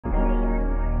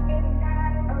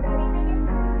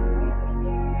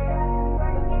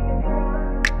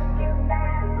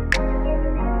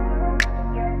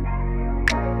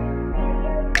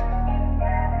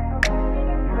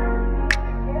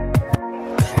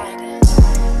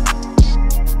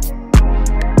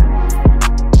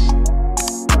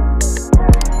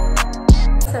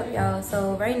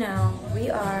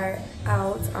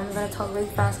to talk really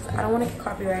fast because I don't want to get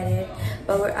copyrighted.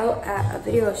 But we're out at a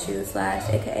video shoot /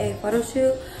 aka photo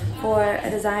shoot for a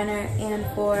designer and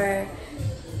for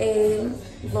a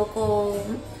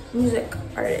local music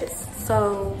artist.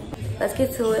 So let's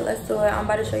get to it. Let's do it. I'm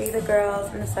about to show you the girls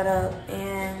and the setup,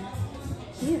 and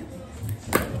yeah.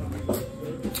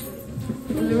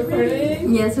 Is it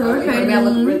recording? Yes, we're recording. Maybe I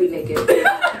look really naked. We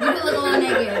can look a little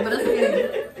naked, but it's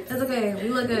okay. It's okay. We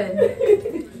look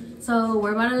good. So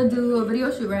we're about to do a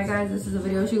video shoot, right, guys? This is a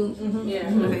video shoot.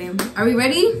 Yeah. Okay. Are we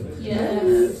ready?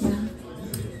 Yes. Yeah.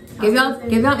 Give y'all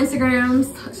Instagrams.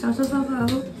 Shout yourself out.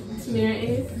 Samira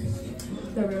Ace.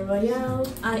 The Real Royale.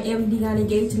 I am Diana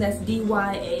Gates, and that's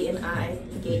D-Y-A-N-I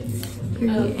Gates.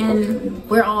 Period. And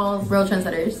we're all real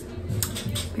trendsetters.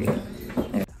 Period.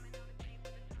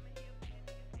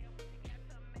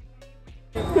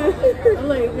 I'm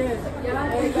like this.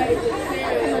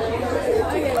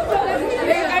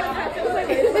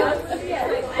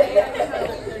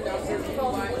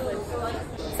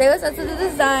 Say what's up to the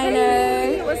designer.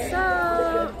 Hey, what's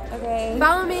up? Okay.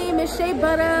 Follow me, Miss Shea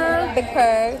Butter. Big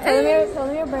Purr. Tell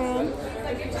them your brand.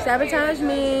 Sabotage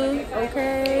me.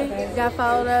 Okay. You gotta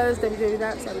follow us.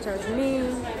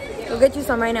 www.sabotagememe. We'll get you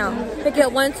some right now. Pick it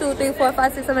up 1, 2, 3, 4,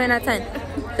 5, 6, 7, 8, 9, 10.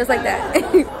 Just like that. I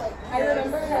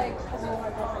remember like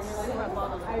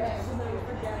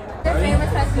Your favorite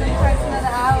person of the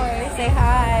hour. Say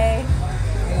hi.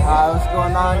 Hi, what's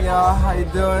going on, y'all? How you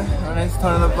doing? My name's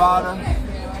Tony Labata.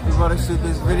 We're about to shoot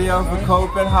this video for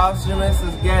Coping House Humans.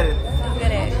 Let's get it. Let's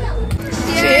get it.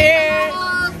 Cheers!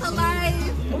 To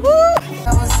life. Woo!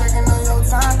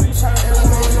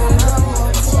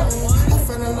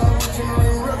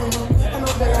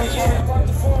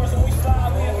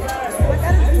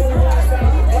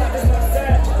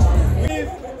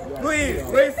 Please,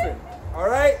 listen.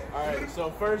 Alright? Alright,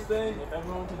 so first thing, if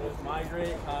everyone could just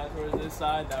migrate kind of towards this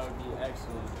side, that would be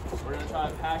excellent. We're going to try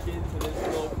to pack into this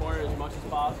little corner as much as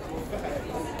possible.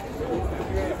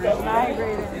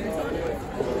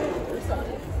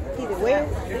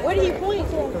 where do you point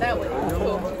to? That way.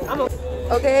 Cool.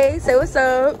 Okay, say what's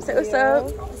up. Say what's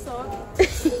up.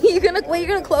 you're gonna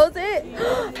close it?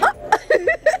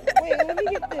 Wait, let me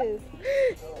get this.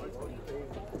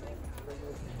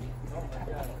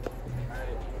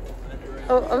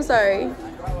 Oh, I'm sorry.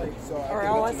 Alright,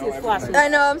 all I see is flashes. I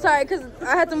know, I'm sorry, because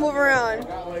I had to move around.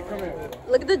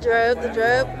 Look at the drip,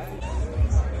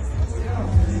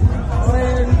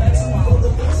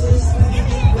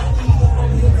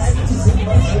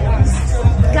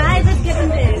 Guys, let's get in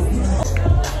this.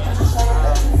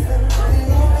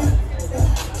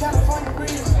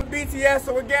 B.T.S,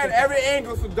 so again, every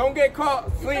angle, so don't get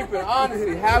caught sleeping,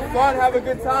 honestly. Have fun, have a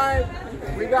good time.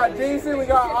 We got Jason, we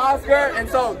got Oscar, and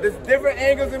so there's different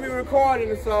angles that we recording,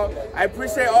 and so I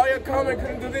appreciate all your coming.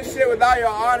 Couldn't do this shit without your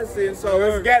honesty, and so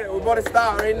let's get it. We're about to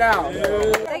start right now.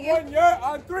 Thank you.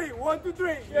 On 3, 1, 2,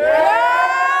 3.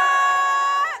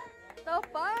 The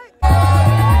fuck?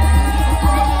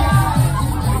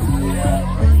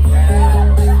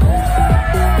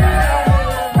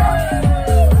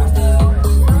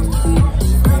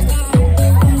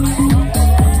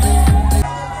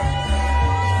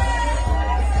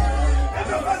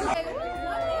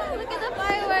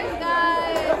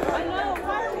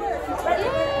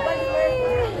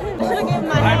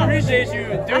 I appreciate you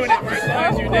doing it for as long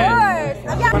as you did.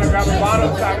 I'm gonna grab a bottle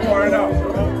and start pouring out.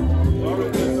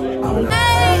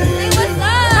 Hey, what's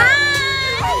up?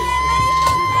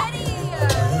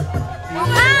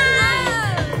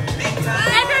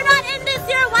 If you're not in this,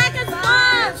 you're whack as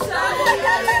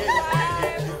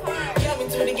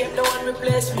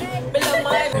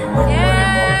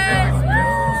Yes!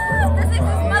 This is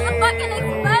motherfucking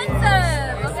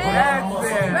expensive, okay?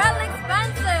 Real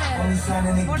expensive.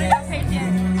 What are your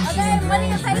paychecks? Okay, what are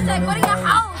your paychecks? What are your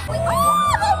house?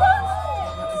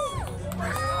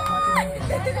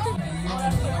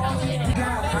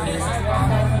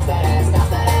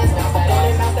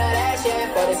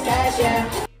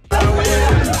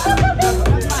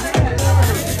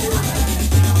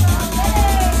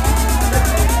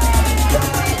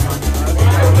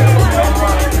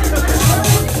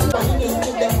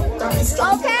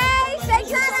 Okay, shake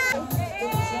that up.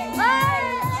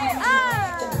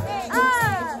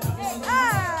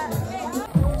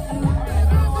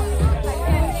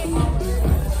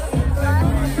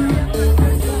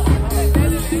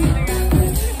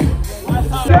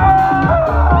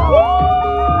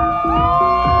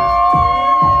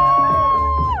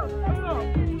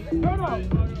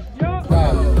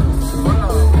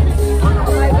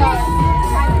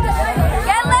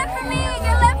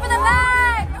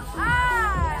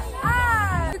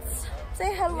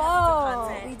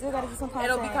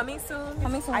 It'll be coming soon.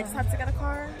 I just have to get a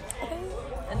car. Okay.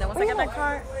 And then once I get that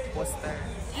car, Worcester.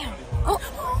 Damn. Oh.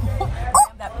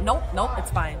 Nope,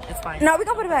 it's fine. It's fine. No, we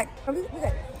can put it back. We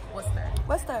good. Worcester.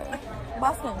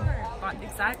 Boston.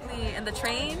 Exactly. And the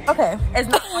train Okay. is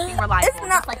not fucking reliable. It's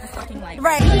not like the fucking light.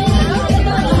 right.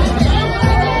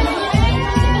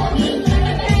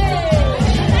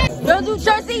 Don't do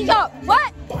Jersey up.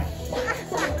 What?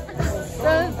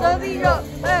 Jersey up.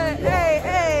 Hey, hey,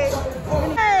 hey.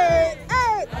 Hey,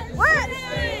 hey. What?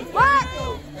 What?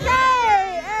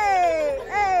 Hey, hey,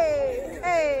 hey,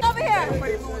 hey. Over here.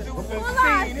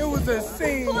 It was a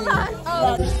scene. Hold on.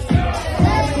 Oh.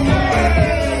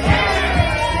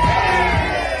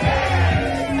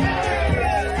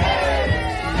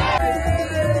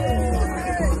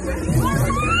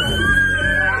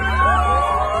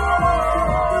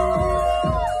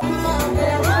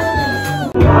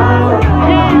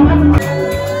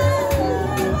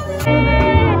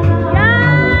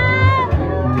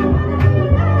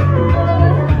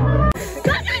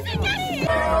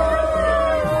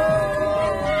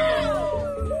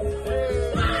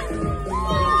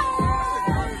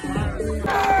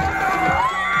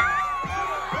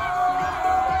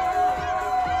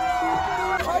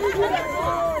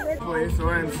 So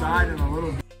we're inside in a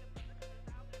little bit.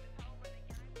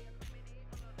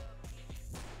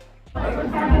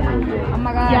 Oh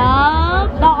my god. Yup,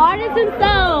 the artist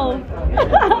himself.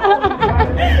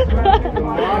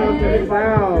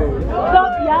 So,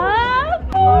 yup.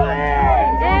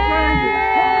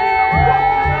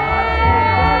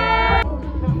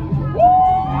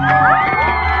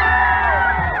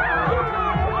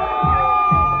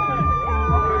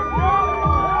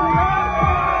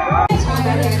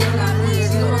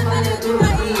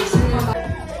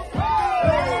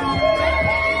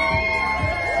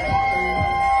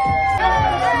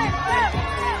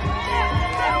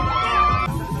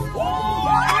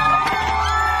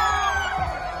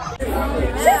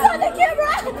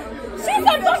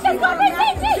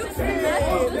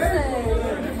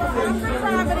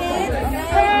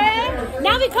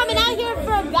 Now we coming out here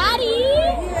for a body.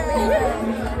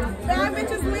 That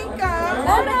bitch is Linka.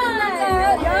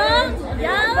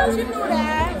 Yeah. You knew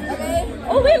that. Okay.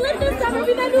 Oh, we lived this summer.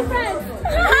 We met new friends.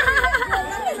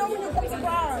 Let me know when you come to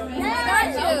bar. I'm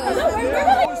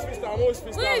always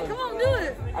freestyling. Wait, come on, do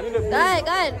it. I need a beat. Go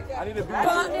ahead. I need a beat.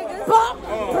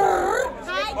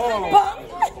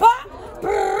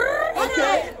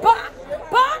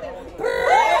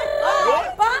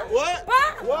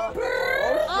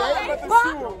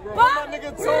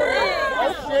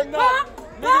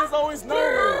 Niggas always know me.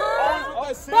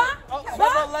 Always with that shit.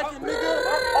 Never like a nigga.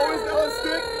 Always got a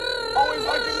stick. Always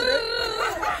like a dick.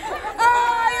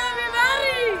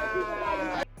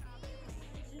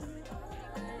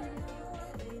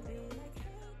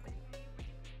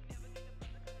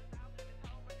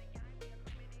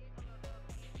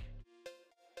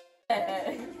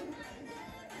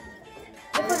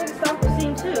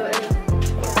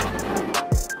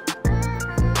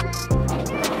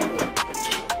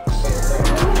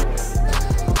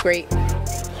 Great.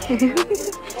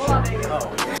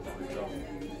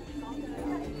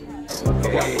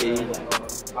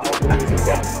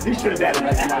 You should have done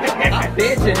it.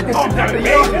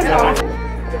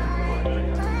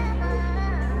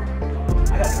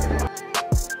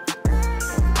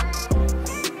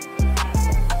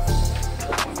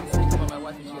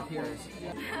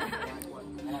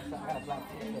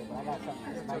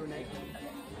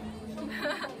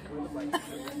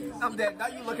 I'm dead. Now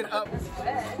you looking up.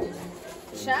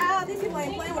 Child, these people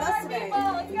ain't playing with us today.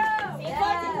 Let's go.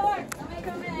 Somebody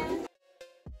come in.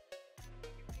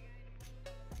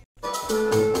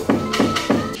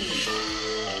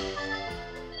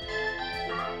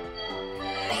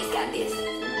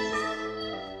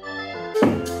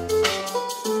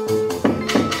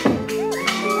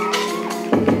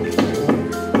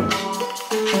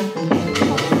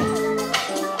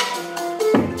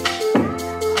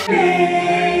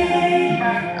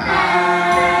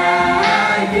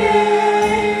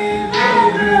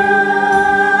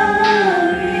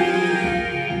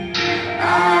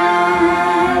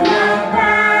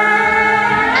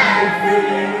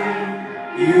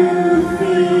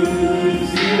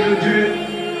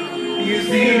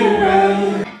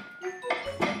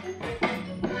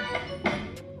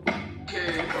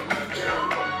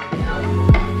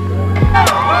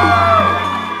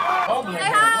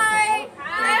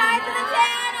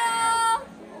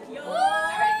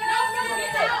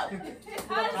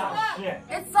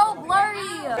 It's so blurry.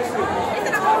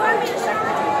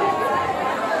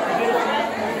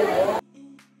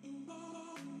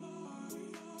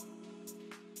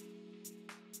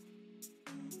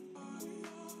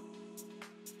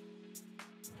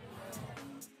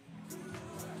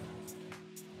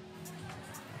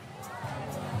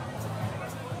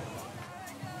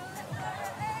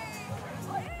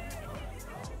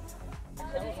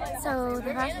 So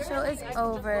the fashion show is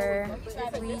over.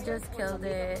 We just killed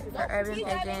it for Urban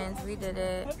Pigeons. We did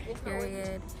it,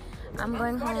 period. I'm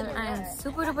going home. I am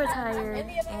super duper tired,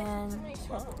 and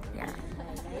yeah.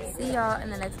 See y'all in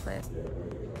the next clip.